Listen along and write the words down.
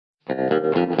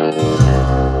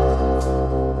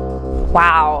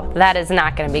Wow, that is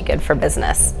not going to be good for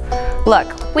business.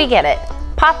 Look, we get it.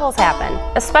 Potholes happen,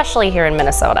 especially here in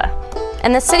Minnesota.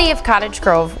 And the city of Cottage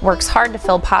Grove works hard to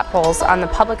fill potholes on the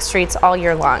public streets all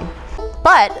year long.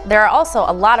 But there are also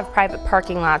a lot of private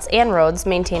parking lots and roads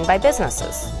maintained by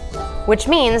businesses, which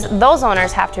means those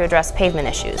owners have to address pavement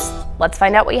issues. Let's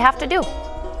find out what you have to do.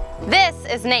 This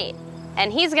is Nate,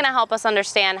 and he's going to help us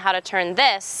understand how to turn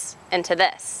this into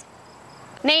this.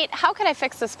 Nate, how can I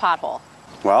fix this pothole?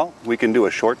 Well, we can do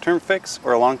a short-term fix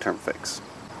or a long-term fix.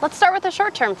 Let's start with a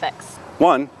short-term fix.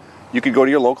 1, you could go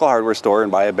to your local hardware store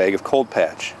and buy a bag of cold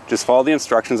patch. Just follow the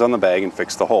instructions on the bag and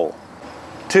fix the hole.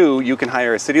 2, you can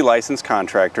hire a city licensed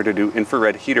contractor to do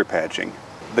infrared heater patching.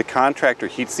 The contractor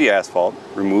heats the asphalt,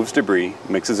 removes debris,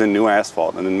 mixes in new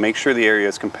asphalt, and then makes sure the area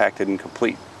is compacted and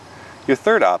complete. Your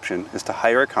third option is to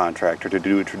hire a contractor to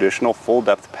do a traditional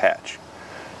full-depth patch.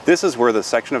 This is where the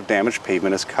section of damaged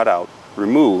pavement is cut out,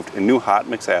 removed, and new hot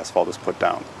mix asphalt is put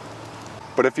down.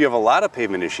 But if you have a lot of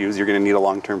pavement issues, you're going to need a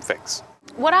long-term fix.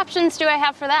 What options do I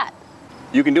have for that?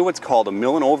 You can do what's called a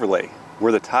mill and overlay,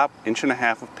 where the top 1.5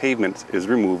 inches of pavement is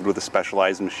removed with a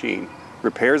specialized machine.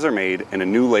 Repairs are made and a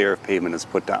new layer of pavement is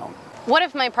put down. What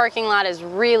if my parking lot is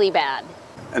really bad?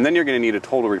 And then you're going to need a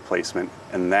total replacement,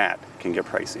 and that can get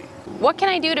pricey. What can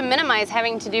I do to minimize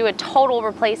having to do a total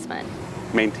replacement?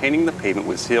 Maintaining the pavement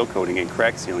with seal coating and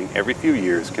crack sealing every few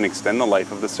years can extend the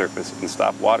life of the surface and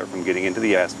stop water from getting into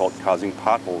the asphalt, causing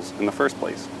potholes in the first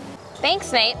place.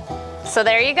 Thanks, Nate. So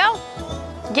there you go.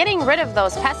 Getting rid of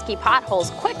those pesky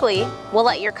potholes quickly will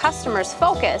let your customers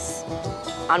focus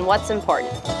on what's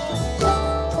important.